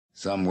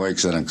Some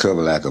works on a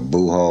cover like a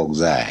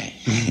bullhog's eye.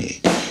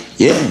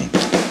 Yeah.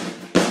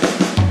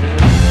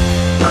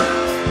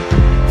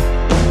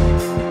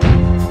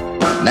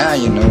 Now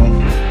you know.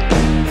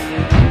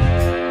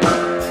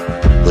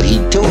 But he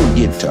told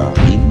guitar,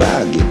 he'd buy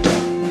a guitar.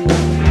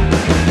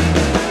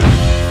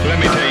 Let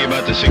me tell you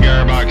about the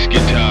Cigar Box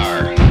Guitar.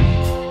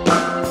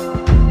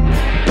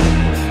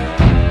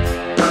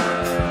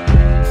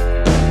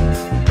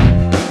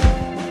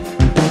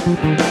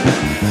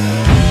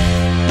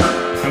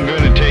 I'm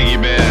going to take you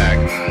back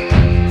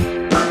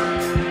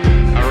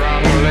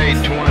around the late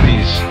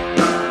 20s.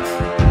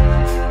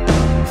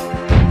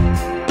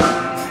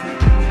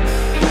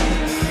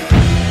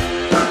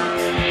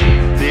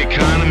 The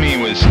economy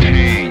was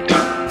tanked.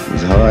 It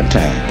was a hard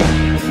time.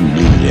 You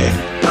believe that.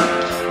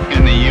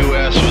 And the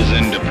U.S. was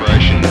in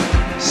depression.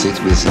 6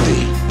 bits a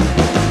day.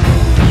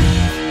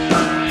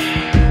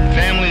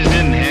 Families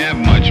didn't have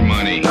much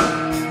money.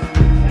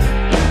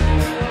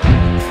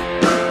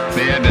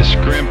 They had to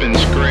scrimp and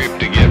scrape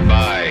to get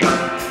by.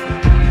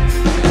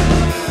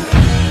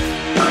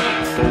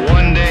 But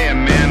one day a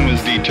man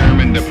was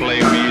determined to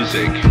play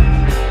music.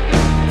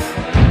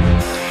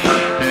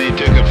 And he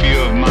took a few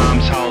of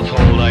Mom's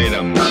household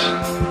items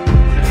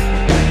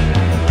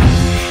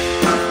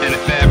and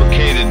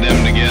fabricated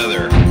them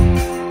together.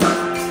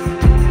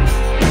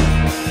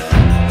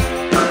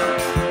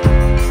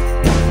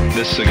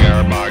 The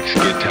Cigar Box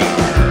Guitar.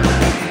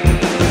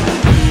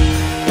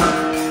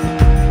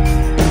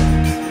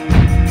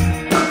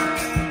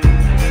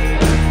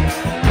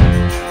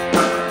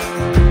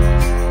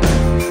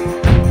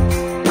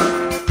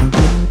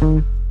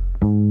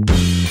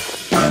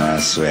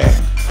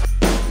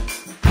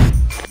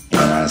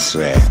 I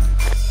swear.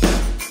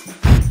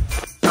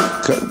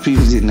 Couple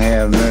people didn't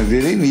have nothing.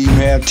 They didn't even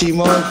have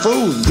T-Mobile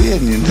phones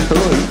then, you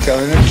know. He come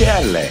in a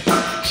Cadillac.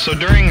 So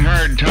during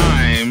hard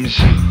times,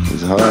 it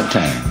was a hard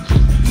time.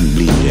 You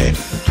believe that.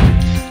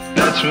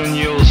 That's when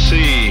you'll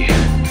see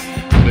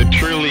the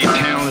truly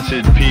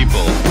talented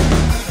people.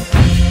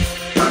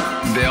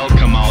 They'll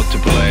come out to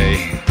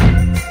play.